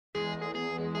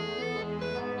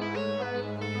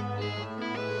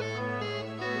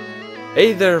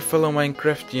Hey there fellow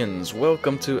Minecraftians,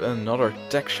 welcome to another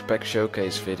Texture Pack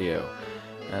Showcase video.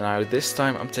 And now this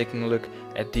time I'm taking a look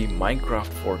at the Minecraft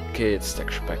for Kids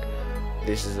Texture Pack.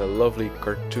 This is a lovely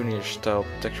cartoonish style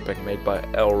texture pack made by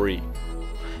Elri.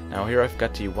 Now here I've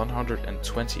got the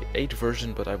 128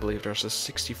 version, but I believe there's a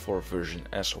 64 version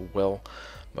as well,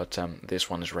 but this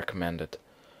one is recommended.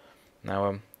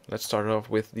 Now let's start off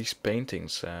with these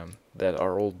paintings that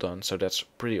are all done, so that's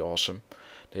pretty awesome.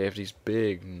 They have these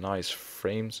big nice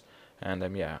frames,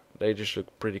 and yeah, they just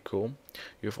look pretty cool.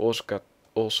 You've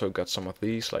also got some of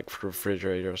these like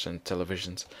refrigerators and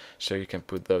televisions, so you can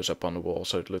put those up on the wall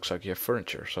so it looks like you have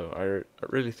furniture. So I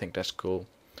really think that's cool.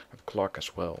 A clock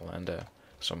as well, and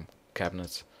some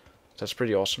cabinets. That's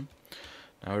pretty awesome.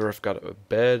 Now here I've got a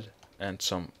bed and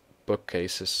some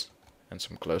bookcases and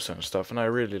some glowstone stuff, and I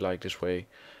really like this way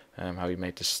how he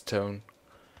made the stone.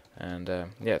 And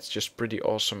yeah, it's just pretty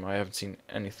awesome. I haven't seen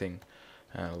anything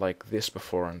like this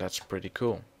before, and that's pretty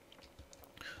cool.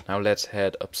 Now let's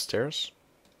head upstairs,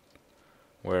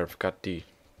 where I've got the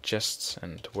chests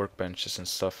and workbenches and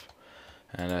stuff.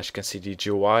 And as you can see, the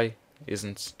GUI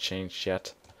isn't changed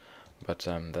yet, but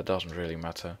that doesn't really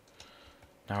matter.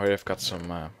 Now here I've got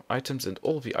some items, and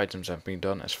all the items have been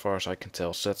done as far as I can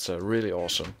tell, so that's really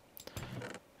awesome.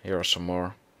 Here are some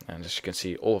more, and as you can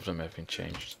see, all of them have been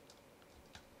changed.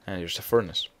 And here's the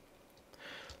furnace.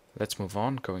 Let's move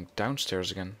on, going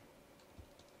downstairs again.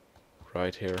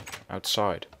 Right here,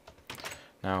 outside.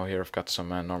 Now here I've got some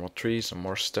normal trees, some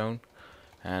more stone,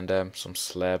 and some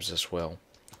slabs as well.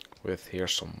 With here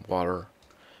some water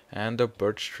and a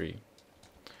birch tree.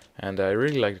 And I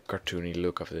really like the cartoony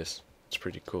look of this. It's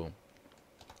pretty cool.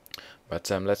 But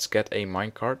let's get a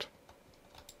minecart.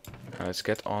 And let's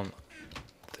get on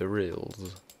the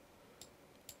rails.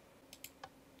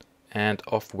 And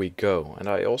off we go. And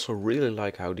I also really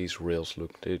like how these rails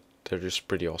look. They're just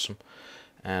pretty awesome.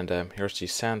 And here's the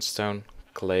sandstone,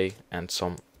 clay, and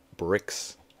some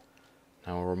bricks.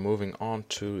 Now we're moving on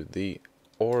to the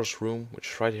ores room,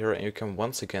 which is right here, and you can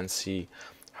once again see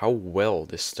how well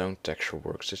this stone texture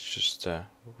works. It's just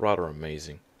rather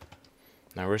amazing.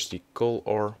 Now here's the coal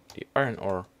ore, the iron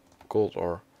ore, gold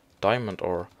ore, diamond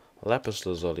ore, lapis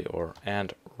lazuli ore,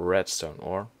 and redstone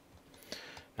ore.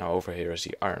 Now over here is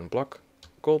the iron block,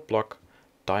 gold block,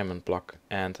 diamond block,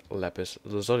 and lapis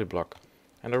lazuli block.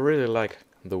 And I really like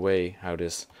the way how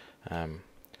this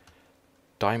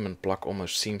diamond block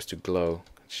almost seems to glow.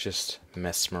 It's just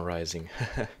mesmerizing.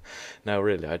 No,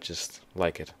 really, I just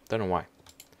like it. Don't know why.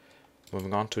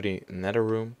 Moving on to the nether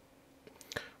room,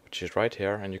 which is right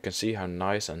here, and you can see how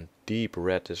nice and deep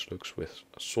red this looks with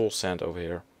soul sand over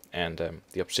here, and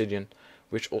the obsidian,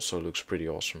 which also looks pretty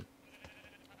awesome.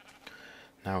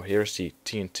 Now here's the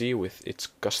TNT with its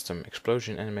custom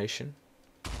explosion animation.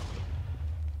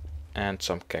 And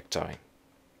some cacti.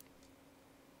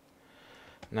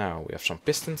 Now we have some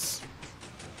pistons.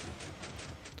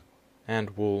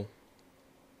 And wool.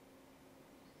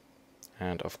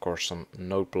 And of course some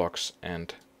node blocks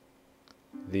and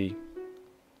the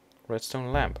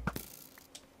redstone lamp.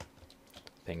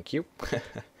 Thank you.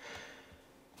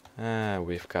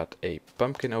 We've got a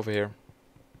pumpkin over here.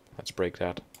 Let's break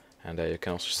that. And you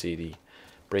can also see the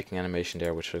breaking animation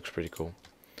there, which looks pretty cool.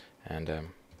 And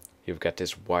you've got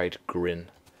this wide grin,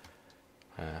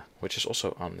 which is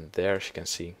also on there, as you can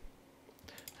see.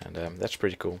 And that's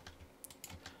pretty cool.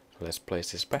 So let's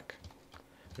place this back.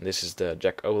 And this is the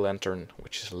jack-o'-lantern,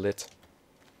 which is lit.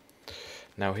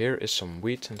 Now here is some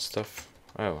wheat and stuff.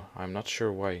 Oh, I'm not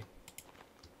sure why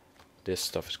this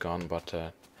stuff is gone, but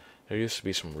there used to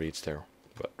be some reeds there,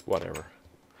 but whatever.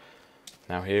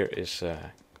 Now here is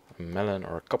a melon,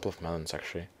 or a couple of melons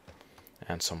actually,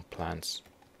 and some plants.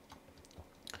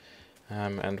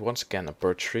 And once again a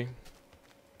birch tree.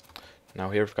 Now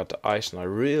here we've got the ice, and I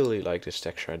really like this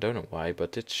texture. I don't know why,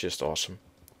 but it's just awesome.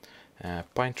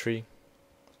 Pine tree,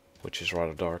 which is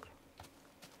rather dark.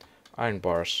 Iron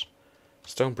bars,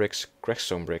 stone bricks, cracked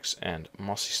stone bricks, and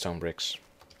mossy stone bricks.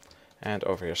 And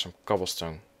over here some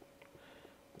cobblestone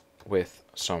with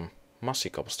some mossy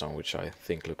cobblestone, which I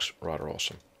think looks rather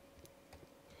awesome.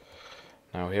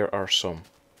 Now here are some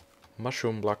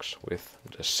mushroom blocks with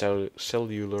the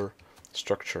cellular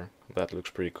structure. That looks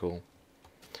pretty cool.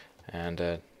 And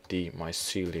the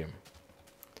mycelium.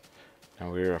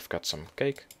 Now here I've got some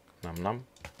cake, num num.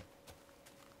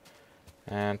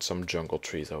 And some jungle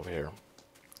trees over here.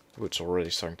 Ooh, it's already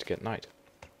starting to get night.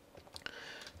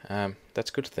 That's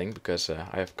a good thing, because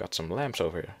I have got some lamps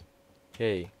over here.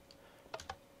 Yay.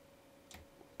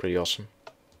 Pretty awesome.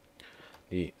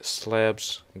 The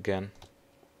slabs again.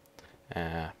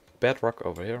 Bedrock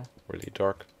over here, really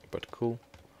dark but cool.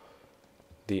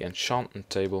 The enchantment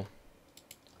table,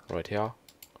 right here.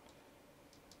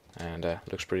 And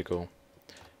looks pretty cool.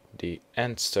 The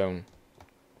end stone,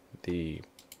 the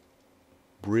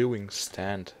brewing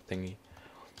stand thingy,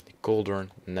 the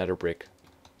cauldron, nether brick,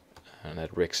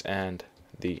 and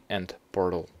the end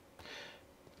portal.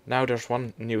 Now there's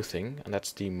one new thing, and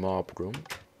that's the mob room,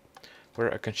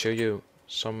 where I can show you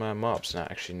some mobs. Now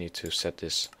I actually need to set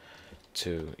this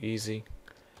to easy.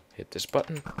 Hit this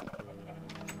button,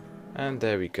 and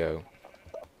there we go.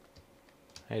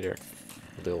 Hey there,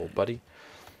 little buddy.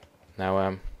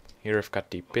 Now here I've got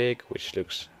the pig, which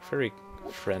looks very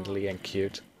friendly and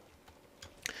cute.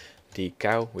 The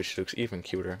cow, which looks even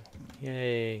cuter.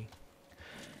 Yay!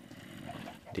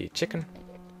 The chicken,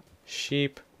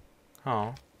 sheep,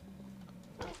 oh,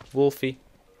 Wolfie,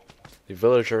 the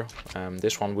villager.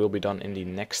 This one will be done in the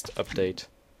next update.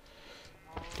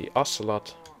 The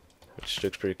ocelot, which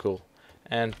looks pretty cool,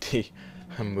 and the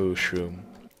mushroom.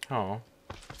 Oh.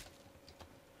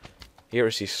 Here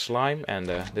is the slime, and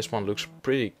this one looks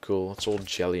pretty cool. It's all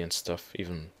jelly and stuff,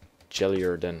 even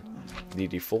jellier than the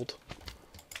default.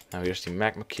 Now here's the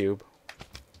magma cube.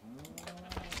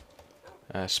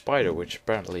 Spider, which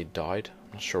apparently died.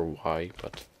 Not sure why,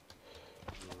 but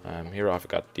here I've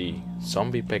got the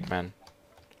zombie pigman,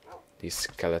 the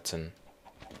skeleton,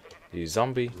 the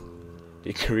zombie,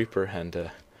 the creeper,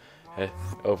 and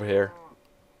over here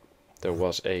there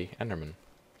was a enderman.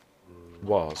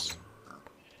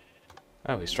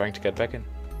 Oh, he's trying to get back in.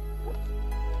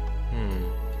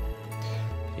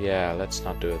 Yeah, let's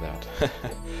not do that.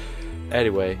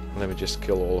 Anyway, let me just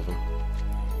kill all of them.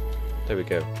 There we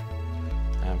go.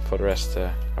 And for the rest,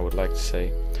 I would like to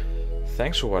say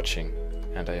thanks for watching,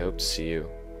 and I hope to see you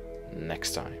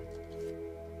next time.